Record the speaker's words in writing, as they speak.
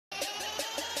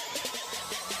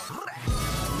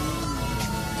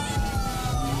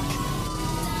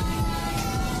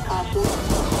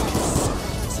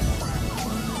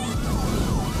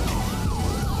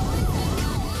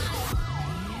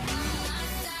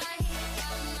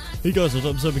Hey guys,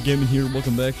 what's up, Gaming here.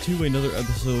 Welcome back to another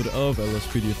episode of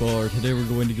LSPDFR. Today we're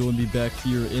going to go and be back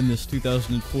here in this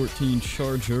 2014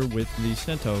 Charger with the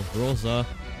Santa Rosa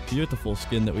beautiful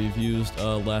skin that we've used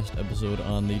last episode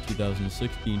on the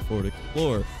 2016 Ford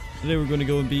Explorer. Today we're going to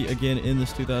go and be again in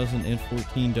this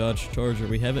 2014 Dodge Charger.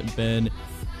 We haven't been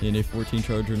in a 14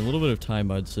 Charger in a little bit of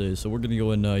time, I'd say, so we're going to go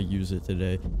and use it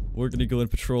today. We're going to go and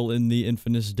patrol in the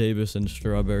infamous Davis and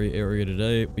Strawberry area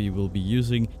today. We will be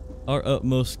using our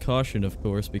utmost caution, of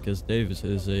course, because Davis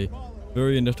is a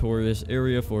very notorious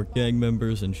area for gang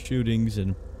members and shootings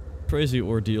and crazy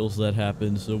ordeals that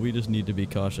happen, so we just need to be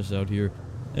cautious out here,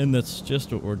 and that's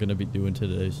just what we're going to be doing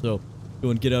today. So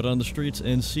go and get out on the streets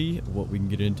and see what we can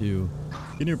get into.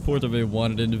 In a report of a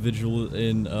wanted individual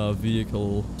in a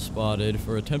vehicle spotted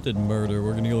for attempted murder.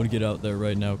 We're going to go and get out there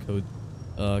right now, code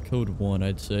 1,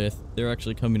 I'd say. They're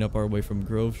actually coming up our way from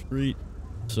Grove Street.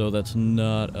 So that's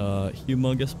not a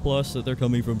humongous plus that they're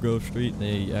coming from Grove Street.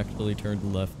 They actually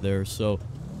turned left there. So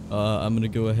I'm going to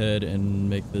go ahead and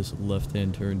make this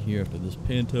left-hand turn here after this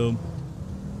Panto.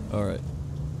 Alright.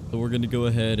 So we're going to go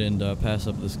ahead and pass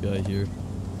up this guy here.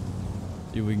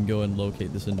 See if we can go and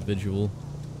locate this individual.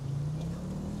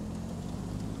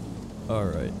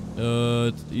 Alright.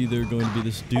 It's either going to be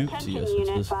this Dukes. Yes, it's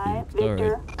this Dukes.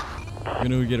 Alright. We're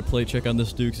going to get a plate check on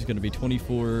this Dukes. It's going to be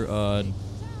 24...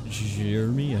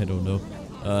 Jeremy? I don't know.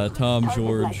 Tom,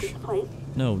 George.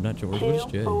 No, not George. What is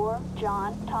J?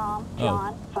 John, Tom,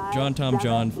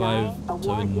 John,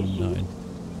 579.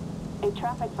 A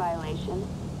traffic violation.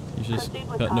 He's just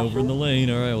cutting over in the lane.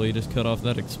 Alright, well, you just cut off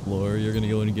that Explorer. You're gonna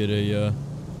go and get a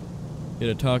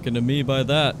talking to me by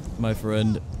that, my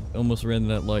friend. Almost ran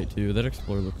that light, too. That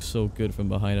Explorer looks so good from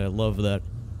behind. I love that.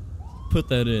 Put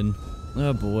that in.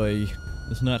 Oh, boy.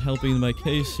 It's not helping my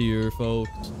case here, folks.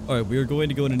 Alright, we are going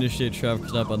to go and initiate traffic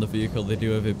stop on the vehicle. They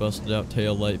do have a busted out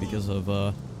tail light because of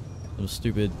some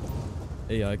stupid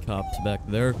AI cops back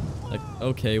there. Like,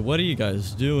 okay, what are you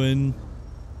guys doing?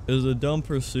 It was a dumb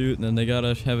pursuit, and then they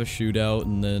gotta have a shootout,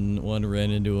 and then one ran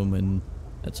into him, and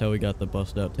that's how we got the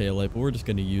busted out tail light. But we're just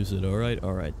gonna use it, alright?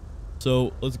 Alright.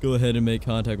 So, let's go ahead and make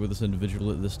contact with this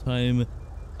individual at this time.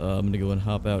 I'm gonna go and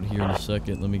hop out here in a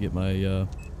second. Let me get my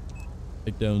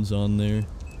takedowns on there.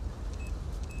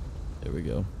 There we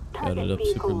go. Got it up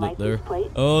super lit there.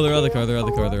 Oh, they're out of the car, they're out of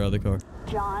the car, they're out of the car.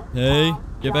 Hey,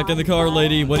 get back in the car,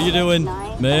 lady. What are you doing?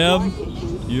 Ma'am,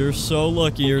 you're so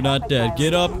lucky you're not dead.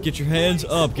 Get up, get your hands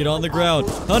up, get on the ground.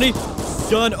 Honey,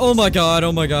 gun. Oh my god,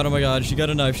 oh my god, oh my god. She got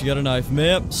a knife, she got a knife.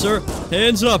 Ma'am, sir,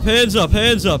 hands up, hands up,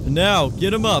 hands up. Now,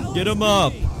 get him up, get him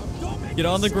up. Get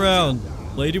on the ground.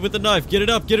 Lady with the knife, get it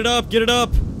up, get it up, get it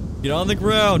up. Get on the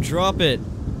ground, drop it.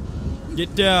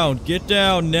 Get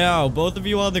down now. Both of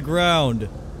you on the ground.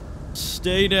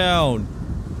 Stay down.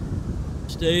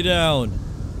 Stay down.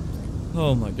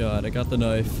 Oh my god, I got the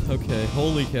knife. Okay,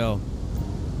 holy cow.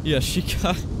 Yeah, she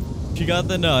got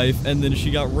the knife, and then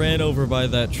she got ran over by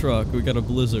that truck. We got a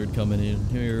blizzard coming in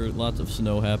here. Lots of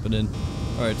snow happening.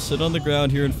 Alright, sit on the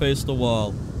ground here and face the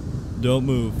wall. Don't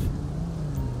move.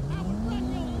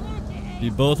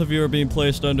 Both of you are being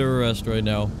placed under arrest right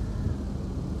now.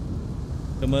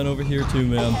 Come on over here too,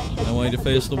 ma'am. I want you to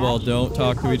face the wall. Don't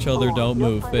talk to each other. Don't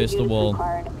move. Face the wall.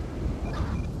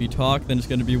 If you talk, then it's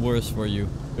going to be worse for you.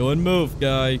 Go and move,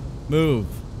 guy. Move.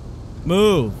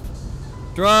 Move.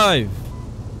 Drive.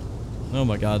 Oh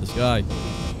my god, this guy.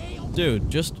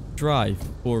 Dude, just drive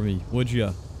for me, would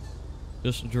ya?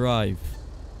 Just drive.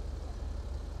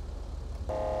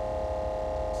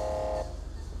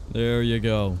 There you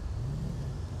go.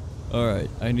 Alright,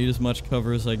 I need as much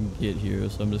cover as I can get here,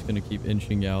 so I'm just gonna keep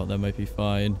inching out. That might be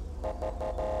fine.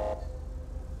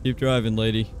 Keep driving,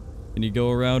 lady. Can you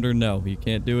go around or no? You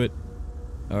can't do it?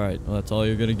 Alright, well that's all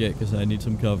you're gonna get, because I need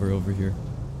some cover over here.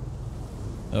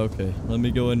 Okay, let me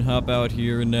go and hop out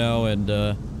here now and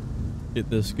get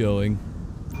this going.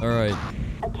 Alright.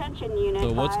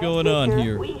 So what's going on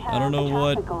here? I don't know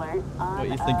what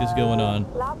you think is going on.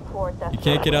 You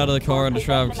can't get out of the car on the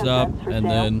traffic stop, and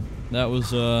then that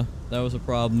was a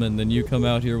problem, and then you come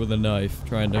out here with a knife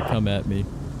trying to come at me.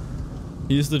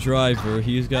 He's the driver.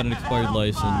 He's got an expired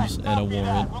license and a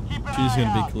warrant. She's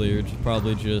gonna be cleared.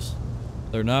 Probably just...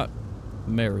 They're not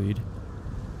married.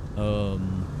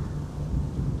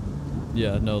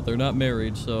 Yeah, no, they're not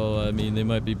married, so, I mean, they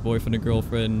might be boyfriend and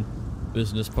girlfriend,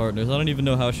 business partners. I don't even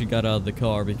know how she got out of the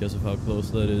car because of how close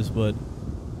that is, but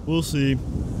we'll see.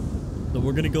 So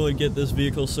we're gonna go and get this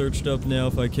vehicle searched up now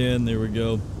if I can. There we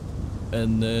go.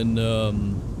 And then,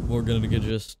 we're gonna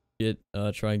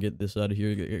try and get this out of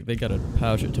here. They got a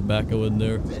pouch of tobacco in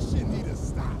there.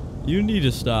 You need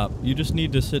to stop. You just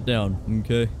need to sit down,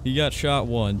 okay? He got shot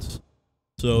once.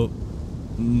 So,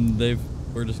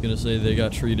 we're just gonna say they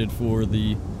got treated for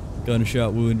the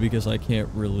gunshot wound because I can't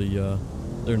really,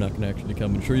 they're not gonna actually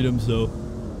come and treat him, so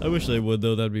I wish they would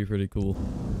though, that'd be pretty cool.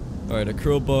 Alright, a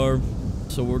crowbar.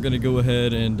 So we're gonna go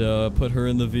ahead and put her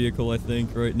in the vehicle, I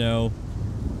think, right now.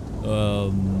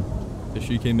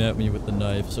 She came at me with the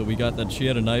knife, so we got that. She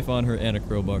had a knife on her and a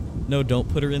crowbar. No, don't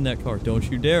put her in that car. Don't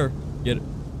you dare get it.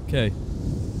 Okay.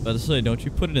 About to say, don't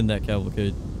you put it in that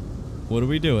cavalcade. What are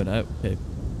we doing? Okay,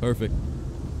 perfect.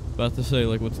 About to say,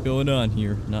 like, what's going on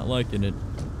here? Not liking it.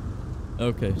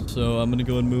 Okay, so I'm gonna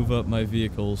go and move up my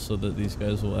vehicles so that these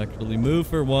guys will actually move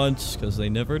for once, because they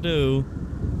never do.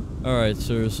 Alright,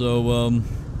 sir, so,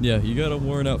 yeah, you got a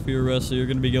warrant out for your arrest, so you're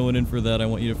gonna be going in for that. I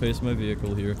want you to face my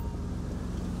vehicle here.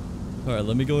 Alright,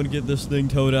 let me go and get this thing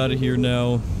towed out of here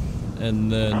now,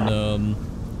 and then,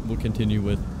 we'll continue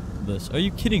with this. Are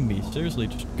you kidding me? Seriously,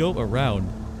 just go around.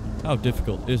 How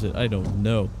difficult is it? I don't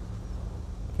know.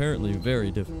 Apparently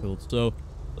very difficult. So,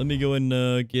 let me go and,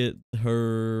 get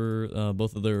her,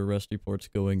 both of their arrest reports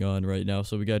going on right now.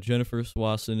 So we got Jennifer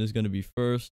Swanson is gonna be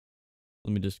first.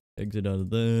 Let me just exit out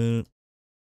of that.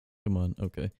 Come on,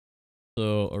 okay.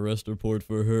 So, arrest report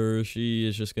for her. She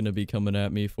is just gonna be coming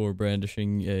at me for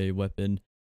brandishing a weapon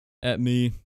at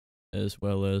me, as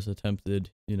well as attempted,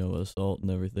 you know, assault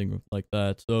and everything like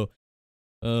that. So,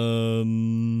 I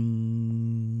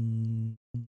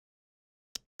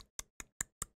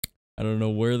don't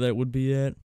know where that would be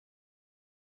at,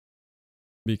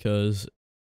 because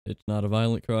it's not a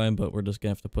violent crime, but we're just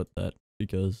gonna have to put that,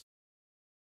 because,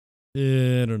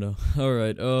 yeah, I don't know.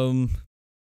 Alright,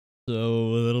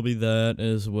 so that'll be that,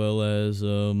 as well as,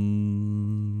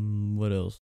 what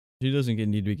else? She doesn't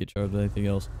need to get charged with anything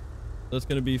else. That's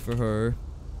gonna be for her.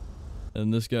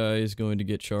 And this guy is going to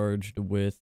get charged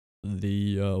with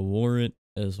the, warrant,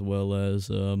 as well as,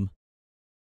 got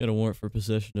a warrant for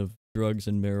possession of drugs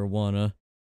and marijuana.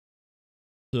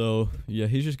 So, yeah,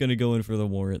 he's just gonna go in for the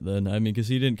warrant then. I mean, because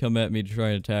he didn't come at me to try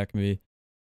and attack me,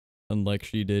 unlike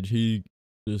she did. He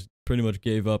just pretty much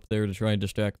gave up there to try and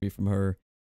distract me from her.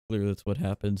 Clearly that's what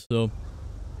happened. So,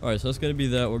 alright, so that's gonna be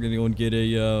that. We're gonna go and get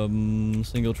a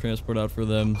single transport out for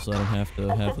them, so I don't have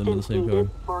to have them in the same car.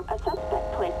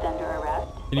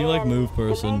 Can you, like, move,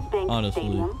 person?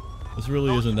 Honestly. This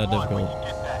really isn't that difficult.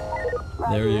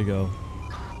 There you go.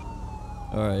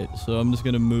 Alright, so I'm just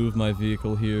gonna move my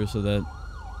vehicle here so that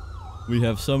we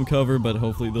have some cover, but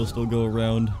hopefully they'll still go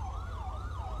around.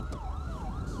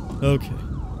 Okay.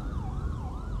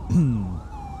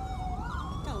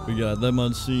 We got them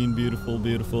on scene. Beautiful,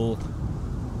 beautiful.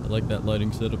 I like that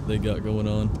lighting setup they got going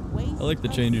on. I like to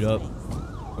change it up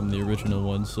from the original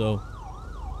one, so...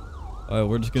 Alright,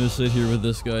 we're just gonna sit here with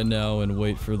this guy now and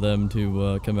wait for them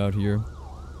to come out here.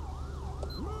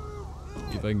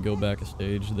 See if I can go back a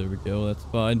stage. There we go, that's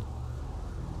fine.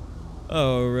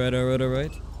 Alright, alright,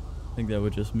 alright. I think that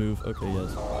would just move. Okay,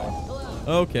 yes, fine.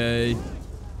 Okay.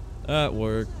 That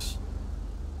works.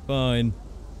 Fine.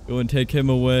 Go and take him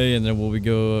away, and then we'll be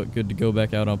good to go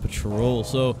back out on patrol.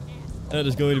 So, that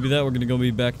is going to be that. We're going to go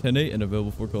be back 10-8 and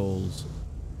available for calls.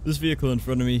 This vehicle in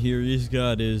front of me here, he's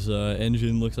got his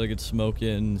engine, looks like it's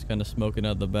smoking. It's kind of smoking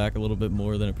out the back a little bit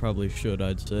more than it probably should,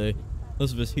 I'd say.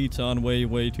 Unless if his heat's on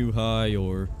way too high,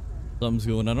 or something's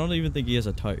going on. I don't even think he has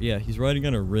a tire. Yeah, he's riding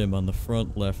on a rim on the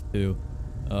front left, too.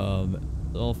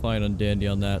 It's all fine and dandy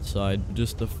on that side.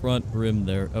 Just the front rim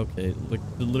there. Okay, look,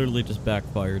 it literally just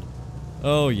backfired.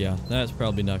 Oh, yeah, that's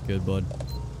probably not good, bud.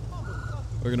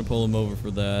 We're gonna pull him over for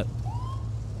that.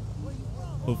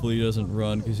 Hopefully he doesn't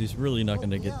run, because he's really not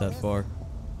gonna get that far.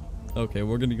 Okay,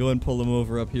 we're gonna go ahead and pull him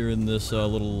over up here in this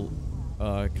little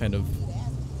kind of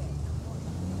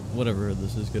whatever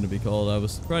this is gonna be called. I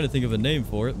was trying to think of a name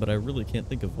for it, but I really can't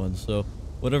think of one. So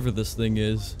whatever this thing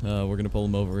is, we're gonna pull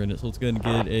him over in it. So let's go ahead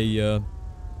and get a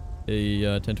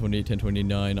 1028,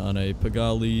 1029 on a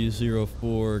Pagali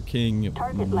 04 King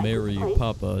Mary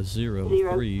Papa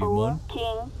 031.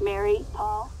 King Mary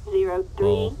Paul 031.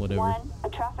 Paul, whatever. A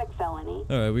traffic felony.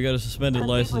 Alright, we got a suspended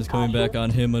license coming back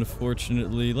on him,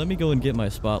 unfortunately. Let me go and get my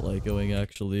spotlight going,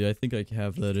 actually. I think I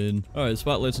have that in. Alright,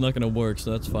 spotlight's not gonna work,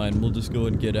 so that's fine. We'll just go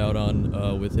and get out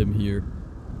on with him here.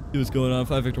 See what's going on.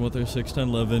 5 Victor 136,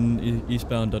 1011,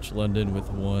 eastbound Dutch London with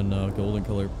one golden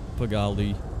color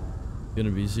Pagali. Gonna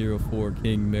be 04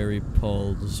 King Mary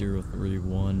Paul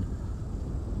 031.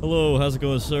 Hello, how's it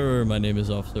going, sir? My name is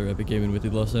Officer Epic Gaming with the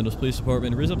Los Angeles Police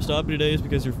Department. The reason I'm stopping today is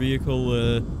because your vehicle,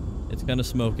 it's kind of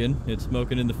smoking. It's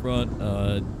smoking in the front.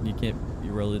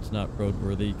 It's not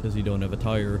roadworthy because you don't have a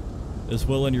tire as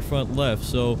well on your front left.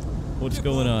 So, what's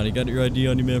going on? You got your ID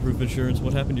on you, man-proof insurance?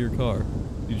 What happened to your car?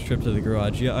 You just tripped to the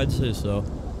garage? Yeah, I'd say so.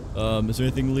 Is there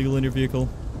anything illegal in your vehicle?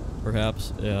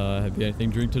 perhaps. Have you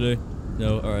anything to drink today?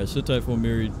 No? Alright, sit tight for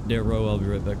Mary Darrow. I'll be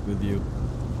right back with you.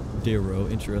 Darrow,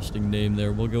 interesting name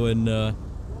there. We'll go and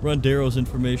run Darrow's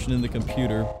information in the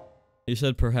computer. He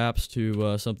said perhaps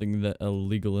to something that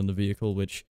illegal in the vehicle,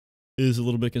 which is a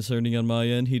little bit concerning on my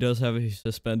end. He does have a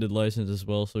suspended license as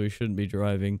well, so he shouldn't be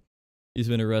driving. He's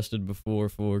been arrested before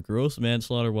for gross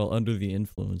manslaughter while under the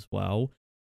influence. Wow.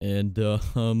 And,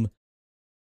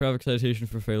 traffic citation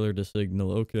for failure to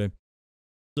signal. Okay.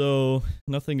 So,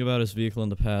 nothing about his vehicle in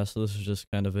the past, so this is just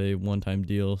kind of a one-time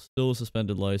deal. Still a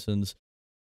suspended license.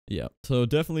 Yeah, so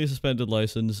definitely a suspended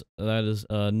license. That is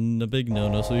a big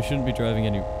no-no, so he shouldn't be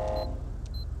driving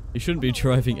He shouldn't be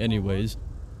driving anyways.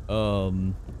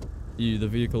 The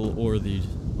vehicle or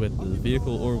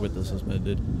with the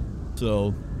suspended.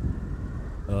 So,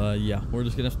 yeah, we're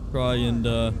just gonna have to try and,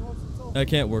 I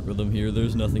can't work with him here.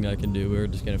 There's nothing I can do. We're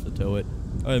just gonna have to tow it.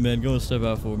 Alright, man, go and step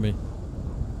out for me.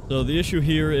 So, the issue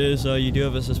here is, you do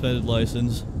have a suspended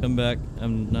license. Come back.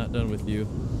 I'm not done with you.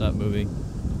 Stop moving.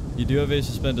 You do have a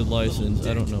suspended license.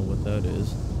 I don't know what that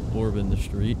is. Orb in the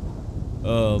street.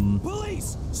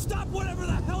 Police! Stop whatever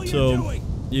the hell you're doing!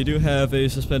 You do have a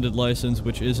suspended license,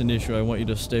 which is an issue. I want you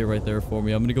to stay right there for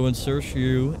me. I'm gonna go and search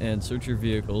you and search your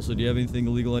vehicle. So do you have anything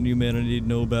illegal on you, man, I need to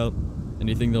know about?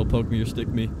 Anything that'll poke me or stick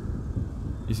me?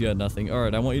 He's got nothing.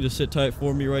 Alright, I want you to sit tight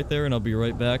for me right there, and I'll be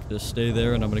right back. Just stay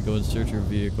there, and I'm gonna go and search your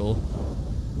vehicle.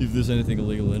 See if there's anything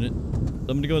illegal in it. So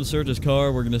I'm gonna go and search his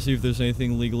car. We're gonna see if there's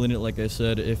anything illegal in it. Like I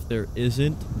said, if there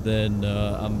isn't, then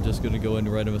I'm just gonna go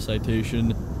and write him a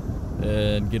citation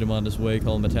and get him on his way,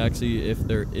 call him a taxi. If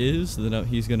there is, then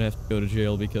he's gonna have to go to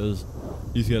jail because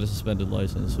he's got a suspended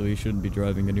license, so he shouldn't be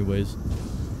driving anyways.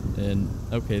 And,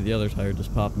 okay, the other tire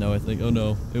just popped now, I think. Oh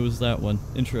no, it was that one.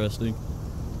 Interesting.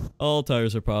 All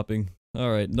tires are popping.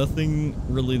 Alright, nothing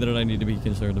really that I need to be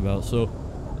concerned about, so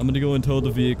I'm gonna go and tow the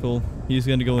vehicle. He's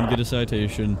gonna go and get a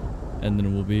citation, and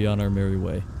then we'll be on our merry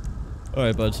way.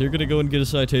 Alright, bud, so you're gonna go and get a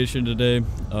citation today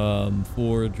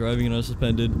for driving an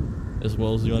unsuspended as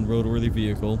well as the unroadworthy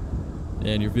vehicle.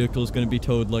 And your vehicle is going to be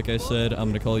towed, like I said. I'm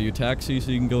going to call you a taxi so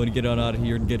you can go and get on out of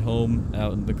here and get home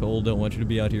out in the cold. Don't want you to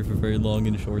be out here for very long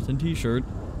in shorts and t-shirt.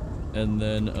 And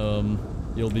then,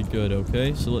 you'll be good,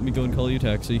 okay? So let me go and call you a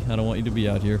taxi. I don't want you to be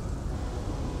out here.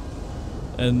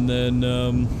 And then,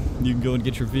 you can go and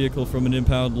get your vehicle from an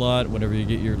impound lot whenever you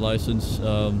get your license,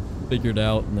 figured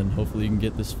out. And then hopefully you can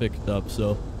get this fixed up,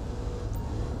 so...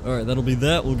 Alright, that'll be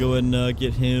that. We'll go and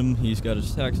get him. He's got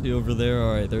his taxi over there.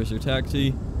 Alright, there's your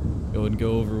taxi. Go and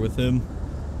go over with him.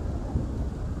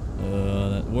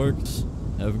 That works.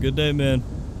 Have a good day, man.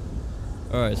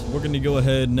 Alright, so we're going to go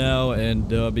ahead now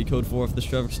and be code 4 off this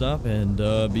traffic stop and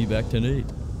be back tonight.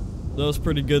 That was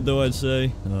pretty good, though, I'd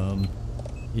say.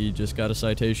 He just got a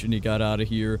citation. He got out of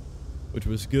here, which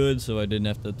was good, so I didn't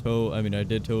have to tow. I mean, I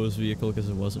did tow his vehicle because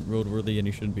it wasn't roadworthy and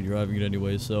he shouldn't be driving it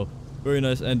anyway, so... Very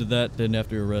nice end of that. Didn't have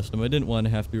to arrest him. I didn't want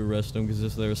to have to arrest him because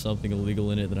if there was something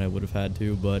illegal in it, then I would have had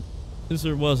to. But since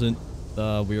there wasn't,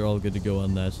 we are all good to go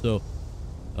on that. So,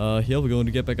 yeah, we're going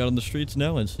to get back out on the streets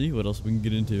now and see what else we can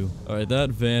get into. All right, that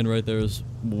van right there is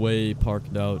way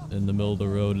parked out in the middle of the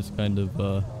road. It's kind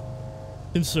of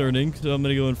concerning. So I'm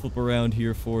going to go and flip around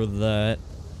here for that.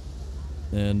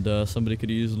 And somebody could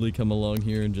easily come along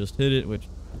here and just hit it, which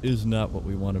is not what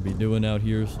we want to be doing out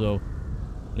here. So...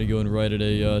 I'm gonna go and write it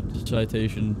a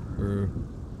citation for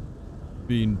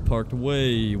being parked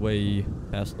way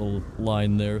past the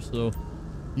line there. So,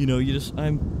 you know,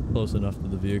 I'm close enough to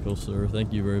the vehicle, sir.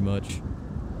 Thank you very much.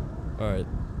 Alright.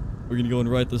 We're gonna go and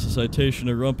write this a citation.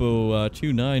 A Rumpo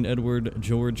 29 Edward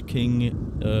George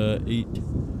King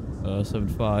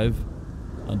 875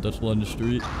 on Dutch London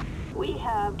Street. We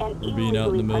have an We're being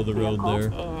out in the middle of the road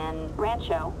there. In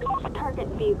Rancho. Target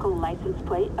vehicle license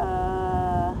plate,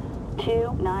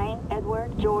 29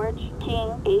 Edward George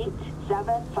King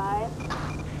 875.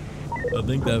 I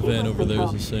think that van over there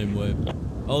is the same way.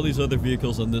 All these other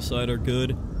vehicles on this side are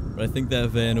good, but I think that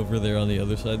van over there on the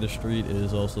other side of the street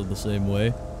is also the same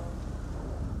way.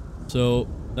 So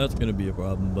that's gonna be a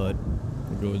problem, but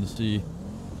we'll go and see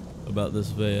about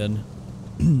this van.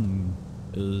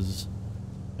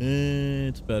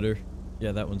 It's better.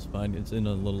 Yeah, that one's fine. It's in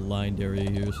a little lined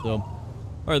area here, so...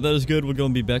 Alright, that is good. We'll go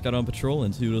and be back out on patrol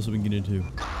and see what else we can get into.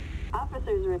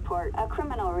 Officers report a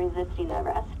criminal resisting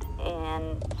arrest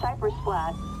in Cypress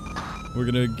Flats. We're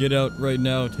gonna get out right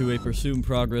now to a pursuit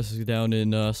progress down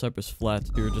in Cypress Flats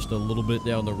here, just a little bit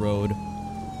down the road,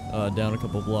 down a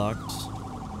couple blocks.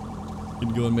 You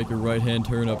can go and make a right-hand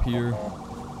turn up here.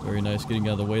 Very nice getting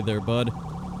out of the way there, bud.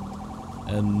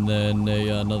 And then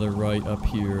another right up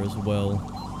here as well.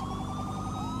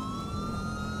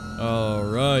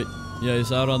 Alright. Yeah,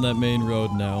 he's out on that main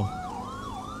road now.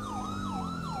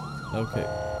 Okay.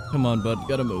 Come on, bud.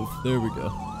 Gotta move. There we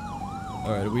go.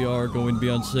 Alright, we are going to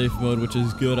be on safe mode, which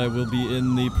is good. I will be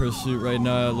in the pursuit right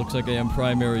now. It looks like I am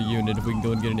primary unit. If we can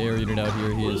go and get an air unit out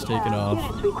here, he is taken off.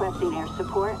 Units requesting air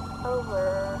support.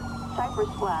 Over. Cypress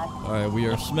Flat. Alright, we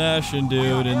are smashing,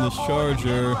 dude, in this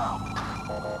Charger.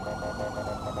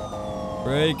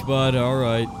 Break, bud.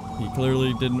 Alright. He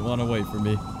clearly didn't want to wait for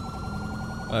me.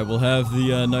 Alright, we'll have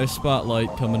the nice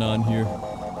spotlight coming on here.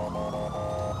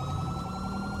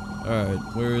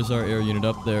 Alright, where is our air unit?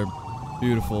 Up there.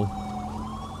 Beautiful.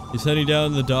 He's heading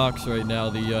down the docks right now,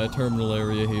 the terminal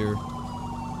area here.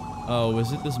 Oh,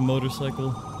 is it this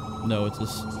motorcycle? No, it's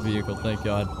this vehicle, thank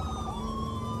God.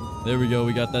 There we go,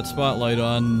 we got that spotlight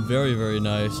on. Very, very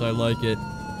nice. I like it.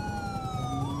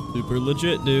 Super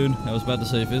legit, dude. I was about to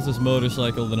say, if it's this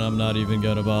motorcycle, then I'm not even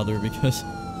gonna bother, because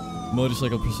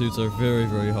motorcycle pursuits are very,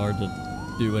 very hard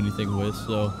to do anything with,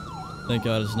 so thank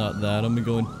God it's not that. I'm gonna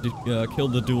go and kill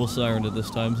the dual siren at this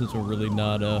time, since we're really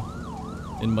not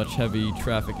in much heavy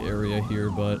traffic area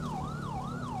here, but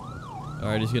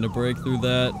alright, he's gonna break through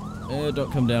that.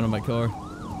 Don't come down on my car.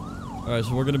 Alright,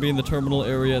 so we're gonna be in the terminal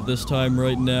area at this time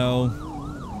right now.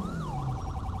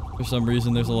 For some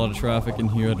reason there's a lot of traffic in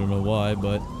here, I don't know why,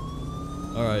 but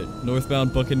alright,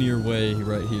 northbound Buccaneer Way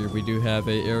right here. We do have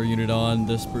a air unit on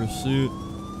this pursuit.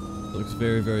 Looks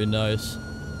very, very nice.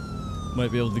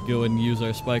 Might be able to go and use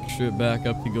our spike strip back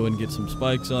up to go and get some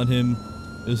spikes on him.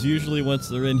 Because usually once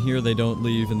they're in here, they don't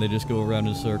leave and they just go around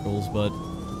in circles, but,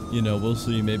 you know, we'll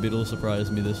see. Maybe it'll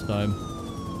surprise me this time.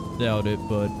 Doubt it,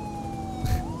 but...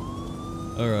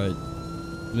 Alright.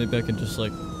 Maybe I can just,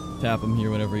 like, tap him here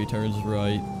whenever he turns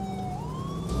right.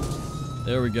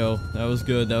 There we go. That was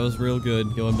good. That was real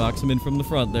good. Go and box him in from the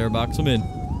front there. Box him in.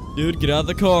 Dude, get out of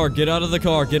the car. Get out of the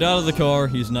car. Get out of the car.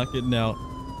 He's not getting out.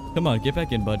 Come on, get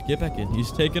back in, bud. Get back in.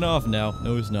 He's taking off now.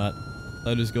 No, he's not.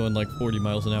 That is going like 40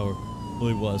 miles an hour. Well,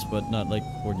 he was, but not like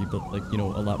 40, but like, you know,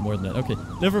 a lot more than that. Okay,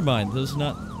 never mind. This is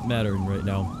not mattering right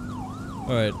now.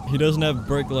 Alright, he doesn't have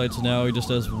brake lights now. He just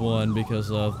has one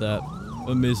because of that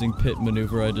amazing pit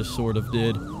maneuver I just sort of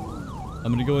did.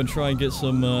 I'm gonna go and try and get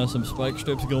some spike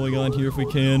strips going on here if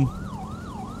we can.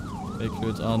 Make sure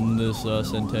it's on this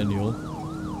Centennial.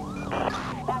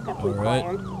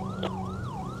 Alright.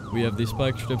 We have the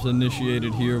spike strips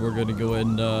initiated here. We're gonna go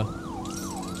and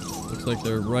looks like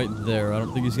they're right there. I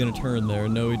don't think he's gonna turn there.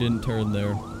 No, he didn't turn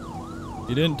there.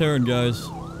 He didn't turn, guys.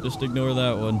 Just ignore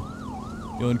that one.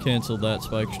 Go and cancel that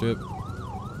spike strip.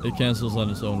 It cancels on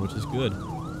its own, which is good.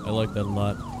 I like that a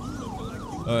lot.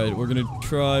 Alright, we're gonna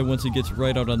try once he gets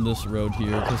right out on this road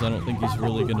here, because I don't think he's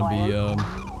really gonna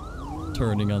be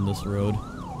turning on this road.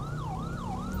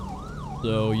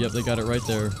 So, yep, they got it right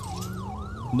there.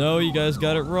 No, you guys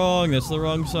got it wrong. That's the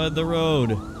wrong side of the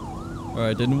road.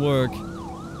 Alright, didn't work.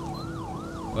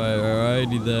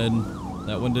 Alrighty then.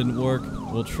 That one didn't work.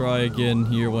 We'll try again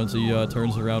here once he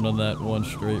turns around on that one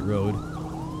straight road.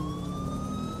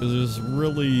 Because there's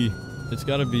really... It's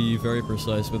got to be very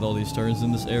precise with all these turns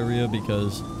in this area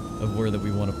because of where that we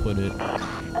want to put it.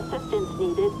 Assistance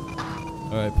needed.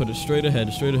 Alright, put it straight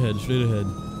ahead, straight ahead, straight ahead.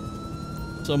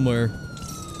 Somewhere.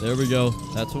 There we go.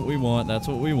 That's what we want. That's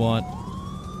what we want.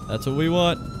 That's what we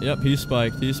want. Yep, he's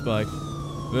spiked. He's spiked.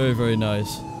 Very, very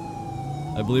nice.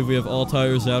 I believe we have all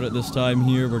tires out at this time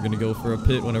here. We're going to go for a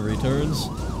pit whenever he turns.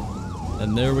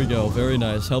 And there we go. Very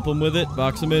nice. Help him with it.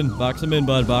 Box him in. Box him in,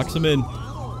 bud. Box him in.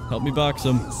 Help me box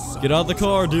him. Get out of the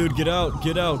car, dude. Get out.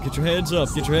 Get out. Get your hands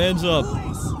up. Get your hands up.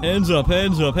 Hands up.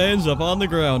 Hands up. Hands up. On the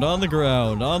ground. On the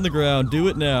ground. On the ground. Do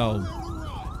it now.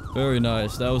 Very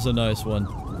nice. That was a nice one.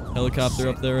 Helicopter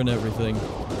up there and everything.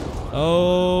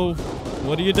 Oh,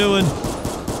 what are you doing?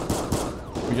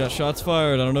 We got shots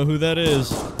fired. I don't know who that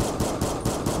is.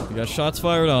 We got shots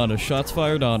fired on us. Shots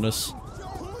fired on us.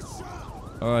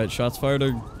 Alright, shots fired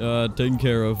are taken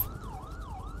care of.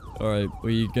 Alright,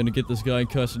 we're gonna get this guy in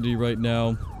custody right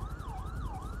now.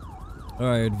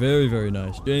 Alright, very, very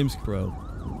nice. James Crow.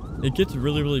 It gets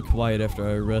really, really quiet after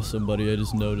I arrest somebody, I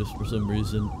just noticed for some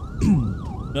reason.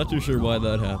 Not too sure why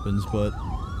that happens, but...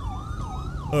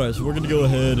 Alright, so we're gonna go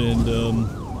ahead and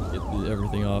get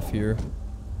everything off here.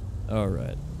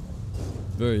 Alright.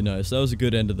 Very nice. That was a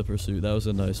good end of the pursuit. That was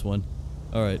a nice one.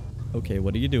 Alright. Okay,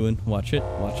 what are you doing? Watch it.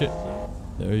 Watch it.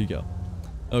 There you go.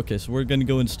 Okay, so we're gonna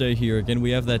go and stay here. Again,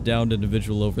 we have that downed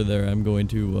individual over there. I'm going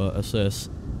to assess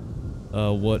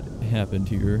what happened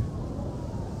here.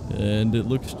 And it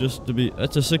looks just to be...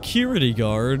 That's a security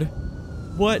guard!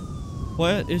 What?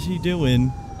 What is he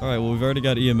doing? Alright, well, we've already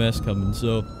got EMS coming,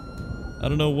 so... I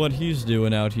don't know what he's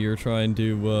doing out here, trying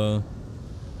to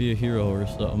be a hero or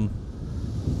something.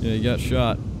 Yeah, he got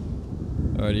shot.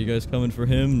 Alright, are you guys coming for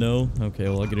him? No? Okay,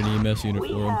 well I'll get an EMS unit We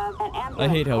for him. have an ambulance I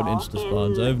hate how it call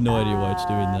insta-spawns. in, I have no idea why it's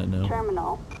doing that now.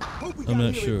 Terminal. I'm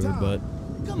not sure, but...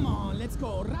 Come on, let's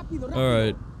go. Rápido, rápido.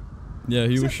 Alright. Yeah,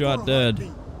 he was shot dead.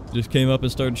 Just came up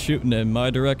and started shooting in my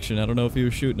direction. I don't know if he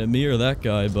was shooting at me or that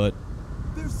guy, but...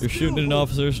 If you're shooting in an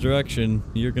officer's direction,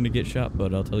 you're gonna get shot,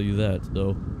 bud. I'll tell you that,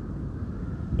 so...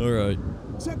 Alright.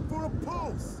 Check for a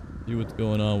pulse. See what's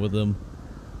going on with him.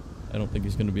 I don't think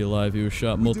he's gonna be alive. He was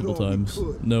shot multiple times.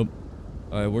 Nope.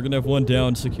 Alright, we're gonna have one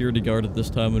down security guard at this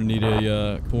time. I'm gonna need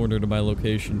a coroner to my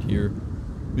location here.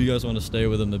 If you guys want to stay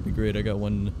with him, that'd be great. I got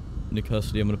one into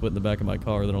custody. I'm gonna put in the back of my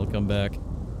car, then I'll come back.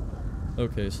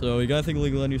 Okay, so you got anything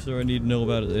illegal on you, sir? I need to know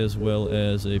about it, as well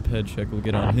as a ped check we'll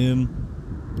get on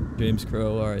him. James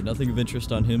Crow. Alright, nothing of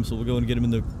interest on him, so we'll go and get him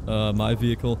in the my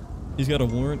vehicle. He's got a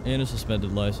warrant and a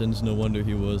suspended license. No wonder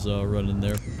he was running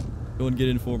there. Go and get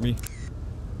in for me.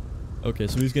 Okay,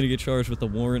 so he's gonna get charged with the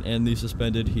warrant and the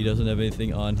suspended. He doesn't have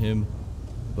anything on him,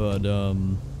 but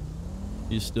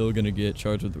he's still gonna get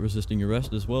charged with resisting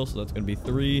arrest as well, so that's gonna be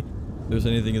 3. If there's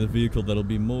anything in the vehicle, that'll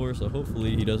be more, so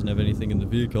hopefully he doesn't have anything in the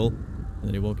vehicle, and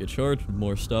then he won't get charged with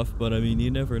more stuff, but I mean,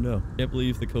 you never know. Can't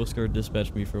believe the Coast Guard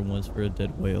dispatched me for once for a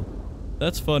dead whale.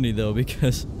 That's funny though,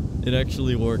 because it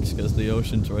actually works, because the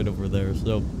ocean's right over there,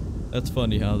 so that's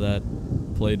funny how that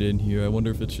played in here. I wonder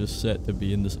if it's just set to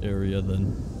be in this area,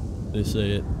 then they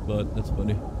say it, but that's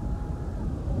funny.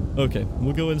 Okay,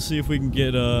 we'll go and see if we can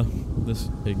get this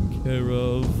taken care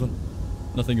of.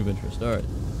 Nothing of interest. Alright.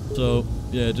 So,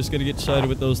 yeah, just gonna get decided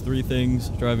with those 3 things.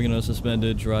 Driving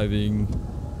unsuspended, driving,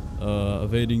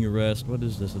 evading arrest. What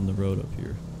is this in the road up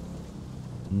here?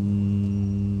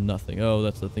 Nothing. Oh,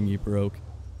 that's the thing he broke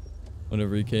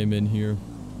whenever he came in here.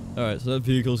 Alright, so that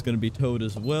vehicle's gonna be towed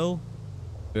as well.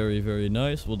 Very, very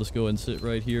nice. We'll just go and sit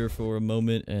right here for a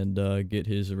moment and get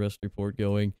his arrest report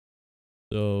going.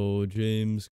 So,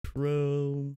 James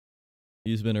Crow.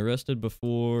 He's been arrested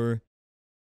before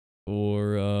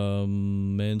for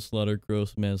manslaughter,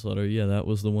 gross manslaughter. Yeah, that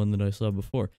was the one that I saw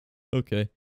before. Okay.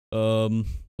 So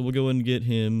we'll go and get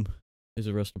him his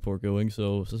arrest report going.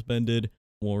 So, suspended,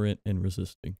 warrant, and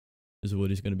resisting is what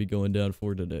he's going to be going down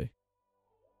for today.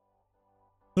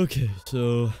 Okay,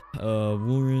 so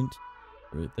warrant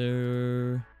right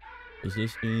there,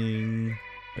 resisting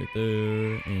right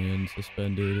there, and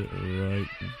suspended right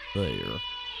there.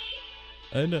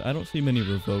 I don't see many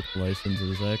revoked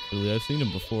licenses, actually. I've seen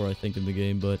them before, I think, in the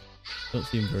game, but don't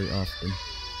see them very often.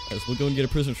 Alright, so we'll go and get a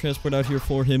prisoner transport out here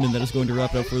for him, and that is going to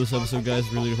wrap it up for this episode,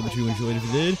 guys. Really hope that you enjoyed. If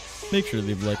you did, make sure to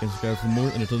leave a like and subscribe for more,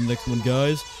 and until the next one,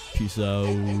 guys, peace out.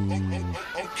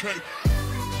 Okay.